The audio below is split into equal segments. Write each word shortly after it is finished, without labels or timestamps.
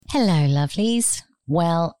Hello, lovelies.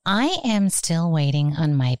 Well, I am still waiting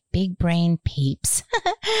on my big brain peeps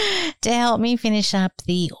to help me finish up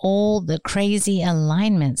All the Crazy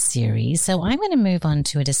Alignment series. So I'm going to move on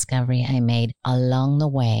to a discovery I made along the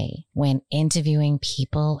way when interviewing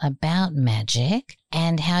people about magic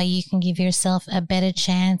and how you can give yourself a better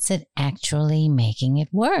chance at actually making it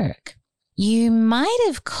work. You might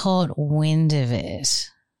have caught wind of it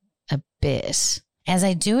a bit, as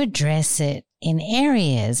I do address it in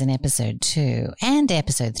areas in episode 2 and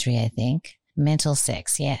episode 3, I think. Mental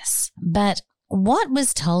sex, yes. But what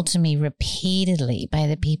was told to me repeatedly by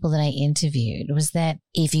the people that I interviewed was that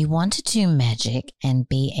if you want to do magic and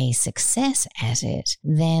be a success at it,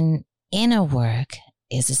 then inner work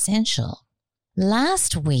is essential.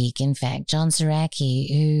 Last week, in fact, John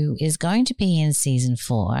Zaracki, who is going to be in season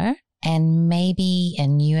 4, and maybe a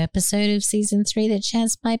new episode of season 3 that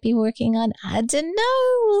Chance might be working on. I don't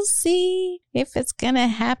know. We'll see if it's going to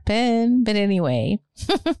happen. But anyway,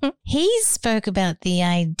 he spoke about the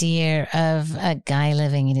idea of a guy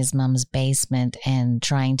living in his mum's basement and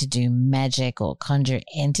trying to do magic or conjure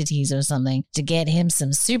entities or something to get him some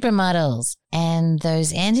supermodels. And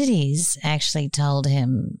those entities actually told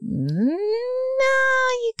him, no,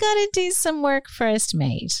 you got to do some work first,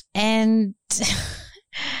 mate.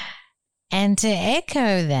 And to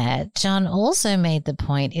echo that, John also made the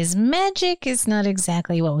point is magic is not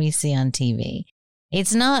exactly what we see on TV.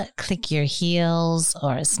 It's not click your heels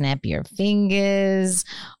or snap your fingers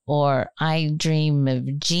or I dream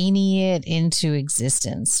of genie it into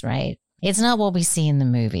existence, right? It's not what we see in the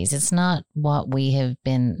movies. It's not what we have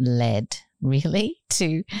been led, really,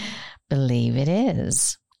 to believe it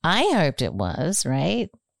is. I hoped it was, right?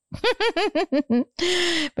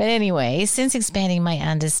 But anyway, since expanding my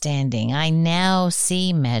understanding, I now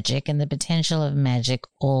see magic and the potential of magic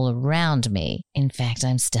all around me. In fact,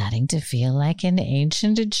 I'm starting to feel like an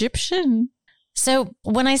ancient Egyptian. So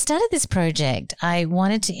when I started this project, I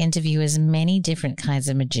wanted to interview as many different kinds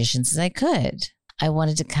of magicians as I could. I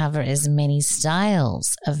wanted to cover as many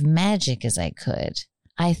styles of magic as I could.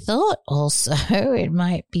 I thought also it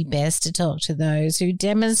might be best to talk to those who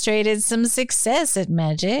demonstrated some success at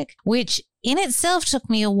magic, which in itself took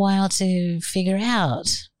me a while to figure out.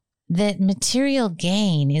 That material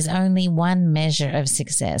gain is only one measure of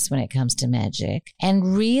success when it comes to magic.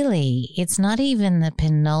 And really, it's not even the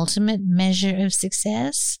penultimate measure of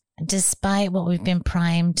success, despite what we've been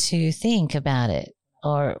primed to think about it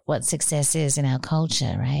or what success is in our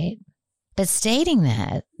culture, right? But stating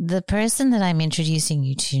that, the person that I'm introducing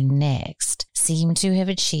you to next seemed to have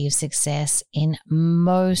achieved success in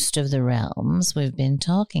most of the realms we've been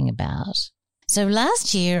talking about. So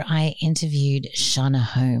last year, I interviewed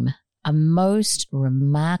Shonagh, a most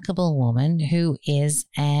remarkable woman who is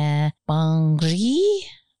a Bangri.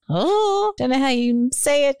 Oh, don't know how you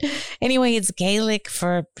say it. Anyway, it's Gaelic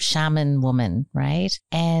for shaman woman, right?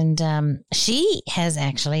 And she has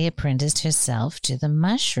actually apprenticed herself to the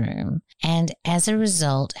mushroom and as a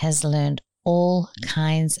result has learned all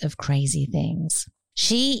kinds of crazy things.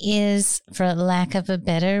 She is, for lack of a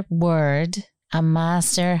better word, a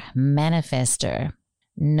master manifester.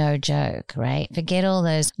 No joke, right? Forget all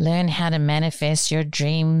those learn how to manifest your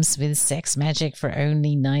dreams with sex magic for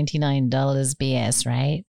only $99 BS,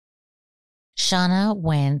 right? Shonagh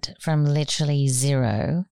went from literally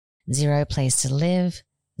zero place to live,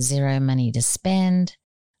 zero money to spend,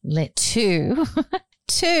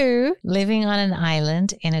 to living on an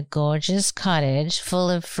island in a gorgeous cottage full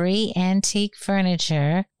of free antique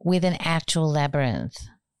furniture with an actual labyrinth.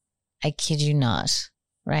 I kid you not,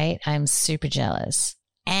 right? I'm super jealous.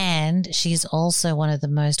 And she's also one of the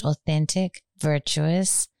most authentic,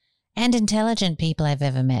 virtuous, and intelligent people I've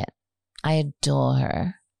ever met. I adore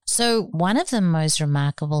her. So one of the most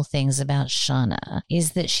remarkable things about Shonagh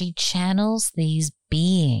is that she channels these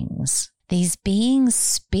beings. These beings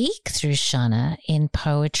speak through Shonagh in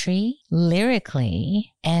poetry,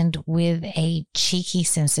 lyrically, and with a cheeky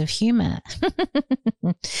sense of humor.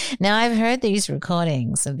 Now, I've heard these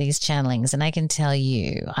recordings of these channelings, and I can tell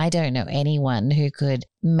you, I don't know anyone who could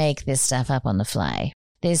make this stuff up on the fly.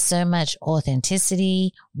 There's so much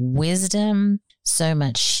authenticity, wisdom, so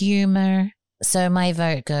much humor. So my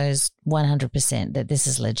vote goes 100% that this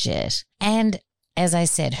is legit. And as I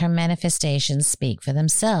said, her manifestations speak for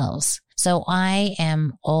themselves. So I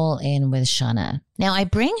am all in with Shonagh. Now, I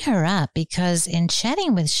bring her up because in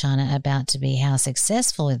chatting with Shonagh about to be how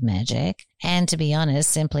successful with magic, and to be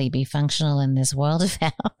honest, simply be functional in this world of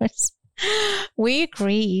ours, we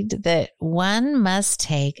agreed that one must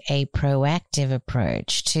take a proactive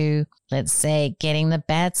approach to, let's say, getting the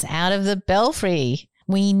bats out of the belfry.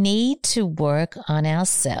 We need to work on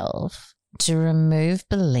ourselves to remove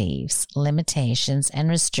beliefs, limitations, and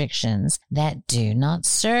restrictions that do not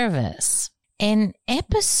serve us. In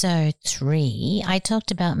episode 3, I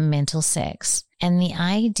talked about mental sex and the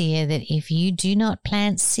idea that if you do not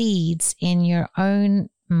plant seeds in your own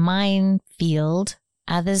mind field,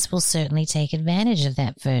 others will certainly take advantage of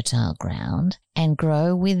that fertile ground and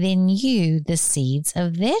grow within you the seeds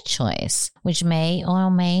of their choice, which may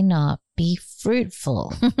or may not be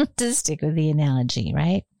fruitful, to stick with the analogy,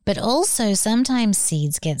 right? But also sometimes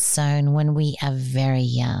seeds get sown when we are very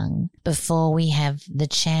young, before we have the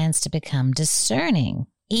chance to become discerning.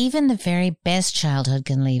 Even the very best childhood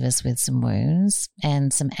can leave us with some wounds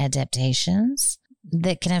and some adaptations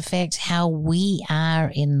that can affect how we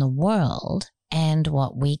are in the world and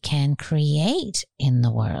what we can create in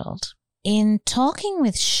the world. In talking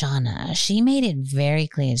with Shonagh, she made it very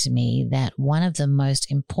clear to me that one of the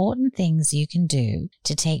most important things you can do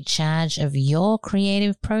to take charge of your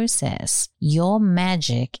creative process, your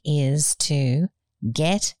magic, is to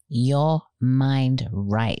get your mind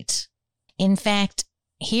right. In fact,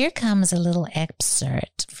 here comes a little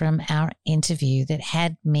excerpt from our interview that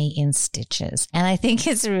had me in stitches, and I think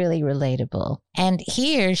it's really relatable. And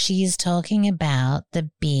here she's talking about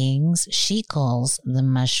the beings she calls the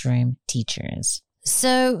mushroom teachers.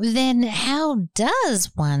 So then how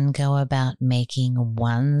does one go about making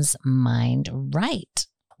one's mind right?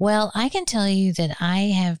 Well, I can tell you that I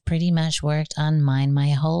have pretty much worked on mine my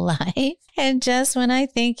whole life. And just when I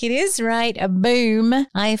think it is right, boom,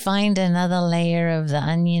 I find another layer of the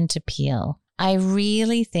onion to peel. I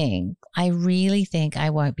really think I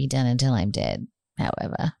won't be done until I'm dead.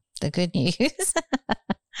 However, the good news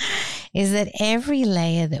is that every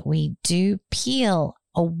layer that we do peel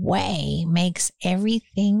away makes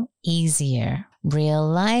everything easier. Real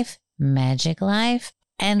life, magic life.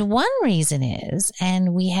 And one reason is,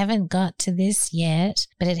 and we haven't got to this yet,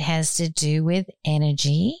 but it has to do with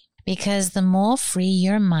energy, because the more free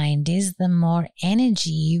your mind is, the more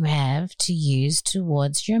energy you have to use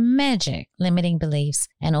towards your magic, limiting beliefs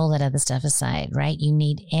and all that other stuff aside, right? You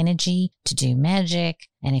need energy to do magic.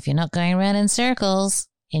 And if you're not going around in circles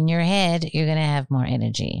in your head, you're going to have more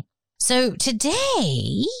energy. So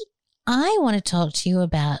today, I want to talk to you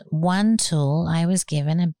about one tool I was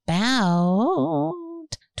given about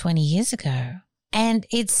 20 years ago. And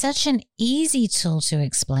it's such an easy tool to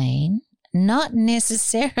explain, not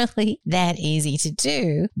necessarily that easy to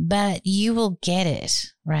do, but you will get it,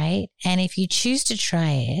 right? And if you choose to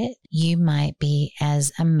try it, you might be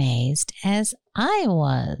as amazed as I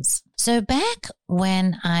was. So back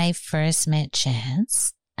when I first met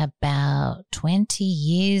Chance, about 20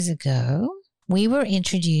 years ago, we were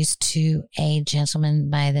introduced to a gentleman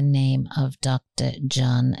by the name of Dr.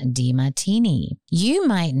 John DeMartini. You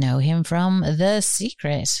might know him from The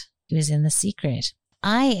Secret. He was in The Secret.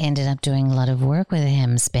 I ended up doing a lot of work with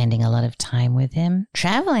him, spending a lot of time with him,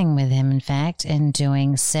 traveling with him, in fact, and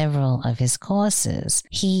doing several of his courses.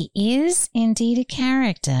 He is indeed a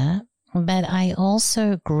character, but I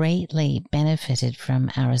also greatly benefited from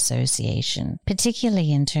our association,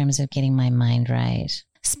 particularly in terms of getting my mind right.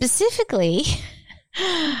 Specifically,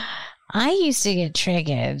 I used to get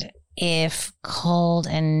triggered if called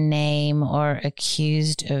a name or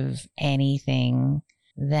accused of anything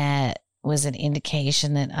that was an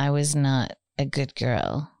indication that I was not a good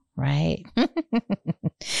girl, right?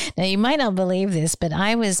 Now, you might not believe this, but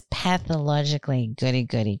I was pathologically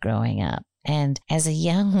goody-goody growing up. And as a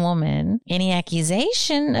young woman, any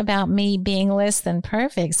accusation about me being less than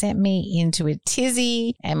perfect sent me into a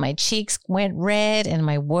tizzy, and my cheeks went red and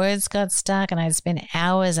my words got stuck, and I'd spend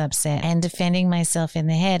hours upset and defending myself in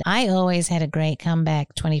the head. I always had a great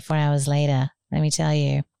comeback 24 hours later, let me tell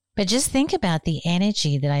you. But just think about the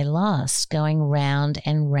energy that I lost going round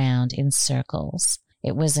and round in circles.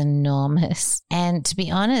 It was enormous. And to be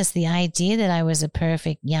honest, the idea that I was a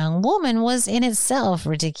perfect young woman was in itself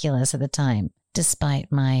ridiculous at the time.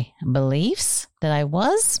 Despite my beliefs that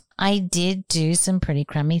I did do some pretty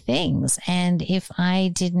crummy things. And if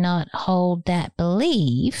I did not hold that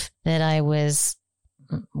belief that I was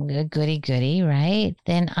a goody-goody, right,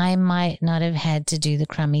 then I might not have had to do the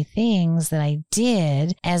crummy things that I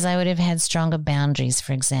did, as I would have had stronger boundaries,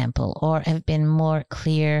 for example, or have been more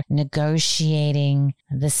clear negotiating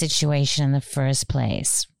the situation in the first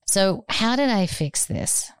place. So how did I fix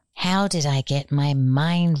this? How did I get my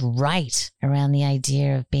mind right around the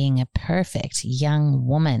idea of being a perfect young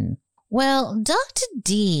woman? Well, Dr.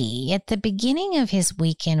 D, at the beginning of his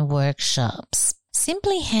weekend workshops,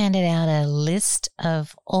 simply handed out a list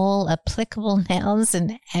of all applicable nouns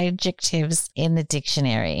and adjectives in the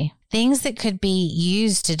dictionary, things that could be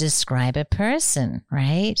used to describe a person,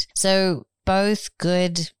 right? So both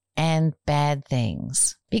good and bad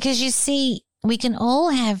things. Because you see, we can all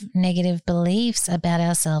have negative beliefs about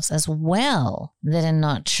ourselves as well that are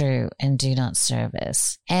not true and do not serve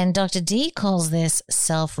us. And Dr. D calls this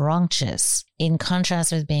self-righteous, in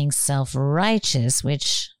contrast with being self-righteous,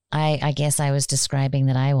 which I guess I was describing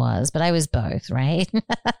that I was, but I was both, right?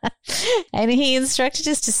 And he instructed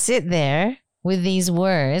us to sit there with these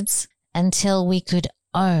words until we could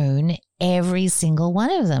own every single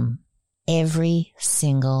one of them. Every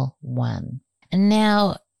single one.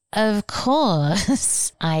 Now, of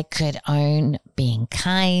course, I could own being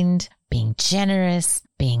kind, being generous,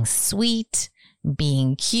 being sweet,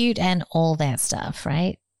 being cute, and all that stuff,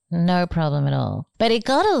 right? No problem at all. But it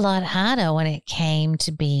got a lot harder when it came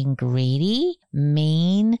to being greedy,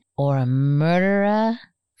 mean, or a murderer,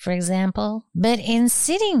 for example. But in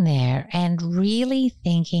sitting there and really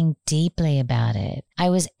thinking deeply about it, I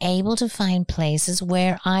was able to find places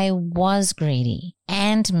where I was greedy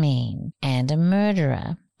and mean and a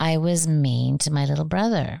murderer. I was mean to my little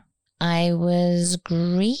brother. I was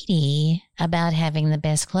greedy about having the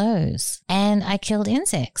best clothes, and I killed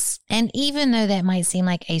insects. And even though that might seem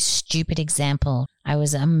like a stupid example, I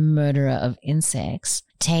was a murderer of insects,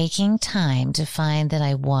 taking time to find that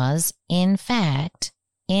I was, in fact,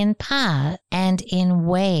 in part and in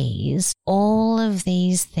ways, all of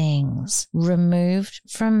these things removed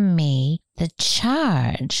from me the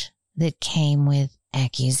charge that came with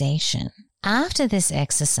accusation. After this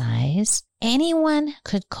exercise, anyone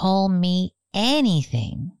could call me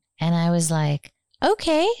anything. And I was like,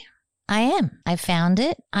 okay, I am. I found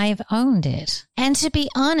it. I've owned it. And to be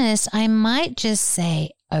honest, I might just say,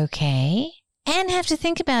 okay, and have to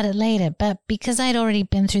think about it later. But because I'd already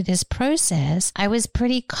been through this process, I was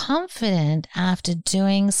pretty confident after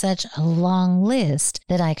doing such a long list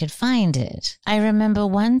that I could find it. I remember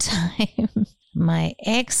one time my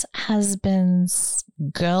ex-husband's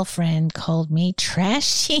girlfriend called me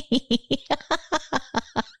trashy.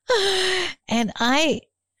 And I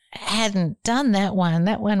hadn't done that one.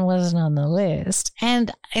 That one wasn't on the list.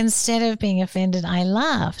 And instead of being offended, I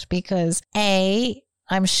laughed because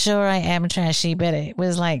I'm sure I am trashy, but it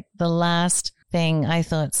was like the last thing I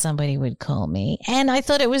thought somebody would call me. And I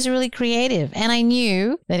thought it was really creative. And I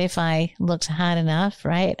knew that if I looked hard enough,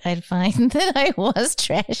 right, I'd find that I was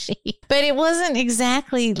trashy. But it wasn't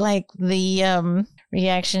exactly like the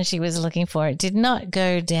reaction she was looking for. It did not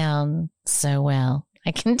go down so well.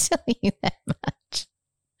 I can tell you that much.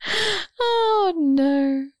 Oh,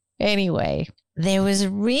 no. Anyway, there was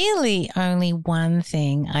really only one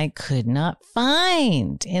thing I could not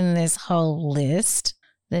find in this whole list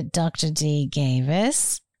that Dr. D gave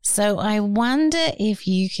us. So I wonder if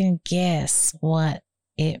you can guess what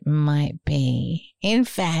it might be. In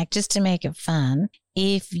fact, just to make it fun,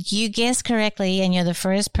 if you guess correctly and you're the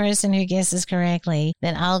first person who guesses correctly,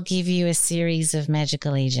 then I'll give you a series of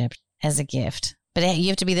Magical Egypt as a gift. But you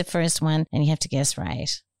have to be the first one and you have to guess right.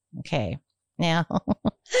 Okay. Now,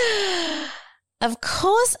 of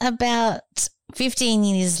course, about 15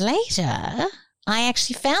 years later, I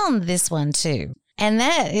actually found this one too. And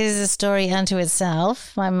that is a story unto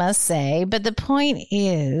itself, I must say. But the point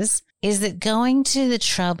is that going to the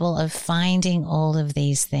trouble of finding all of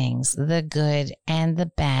these things, the good and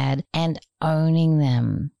the bad, and owning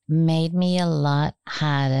them made me a lot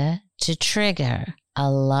harder to trigger,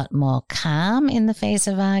 a lot more calm in the face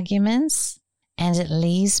of arguments, and it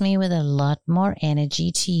leaves me with a lot more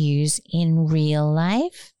energy to use in real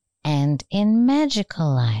life and in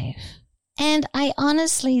magical life. And I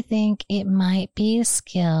honestly think it might be a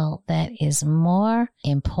skill that is more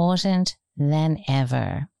important than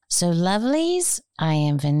ever. So lovelies, I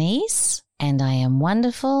am Venice, and I am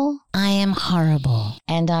wonderful, I am horrible,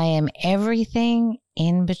 and I am everything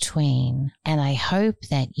in between. And I hope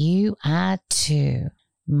that you are too.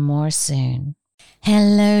 More soon.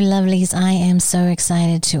 Hello, lovelies. I am so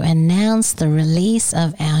excited to announce the release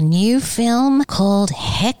of our new film called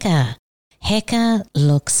Heka. Heka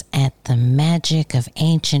looks at the magic of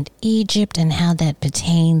ancient Egypt and how that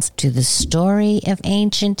pertains to the story of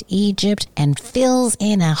ancient Egypt and fills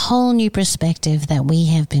in a whole new perspective that we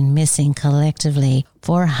have been missing collectively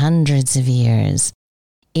for hundreds of years.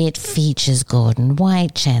 It features Gordon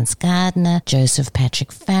White, Chance Gardner, Joseph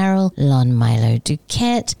Patrick Farrell, Lon Milo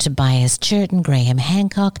Duquette, Tobias Churton, Graham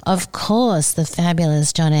Hancock, of course, the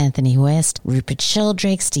fabulous John Anthony West, Rupert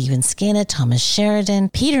Sheldrake, Stephen Skinner, Thomas Sheridan,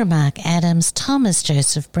 Peter Mark Adams, Thomas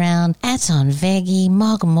Joseph Brown, Aton Veggie,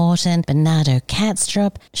 Mog Morton, Bernardo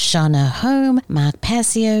Katztrup, Shonagh Home, Mark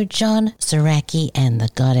Passio, John Saraki, and the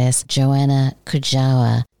goddess Joanna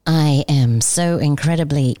Kujawa. I am so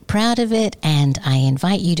incredibly proud of it, and I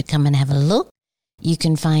invite you to come and have a look. You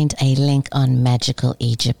can find a link on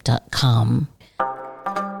magicalegypt.com.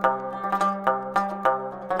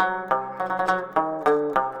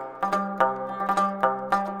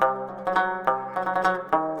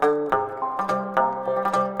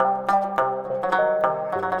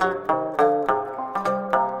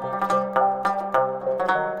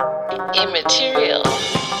 Immaterial.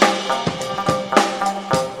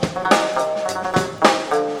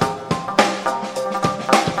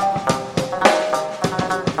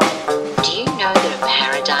 Do you know that a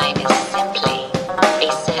paradigm is simply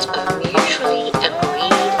a set of mutually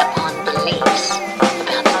agreed upon beliefs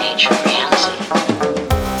about the nature of reality?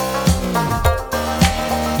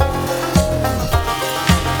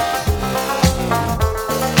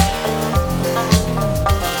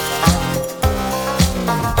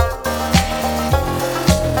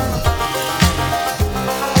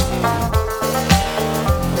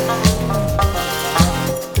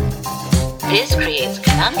 This creates a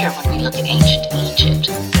conundrum when we look at ancient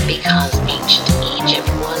Egypt, because ancient Egypt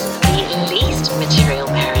was the least material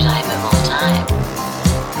paradigm of all time.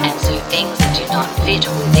 And so things that do not fit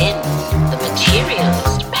within the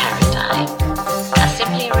materialist paradigm are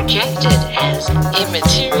simply rejected as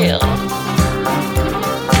immaterial.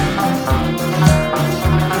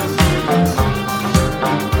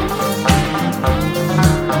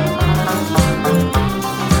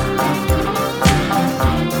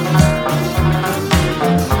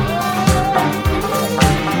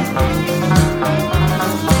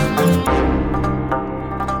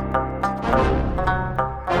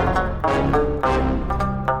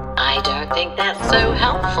 I don't think that's so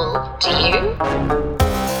helpful, do you?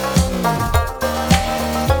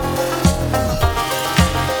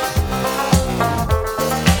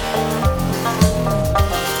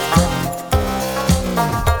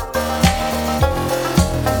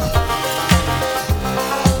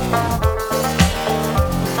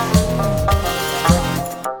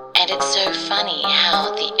 And it's so funny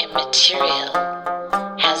how the immaterial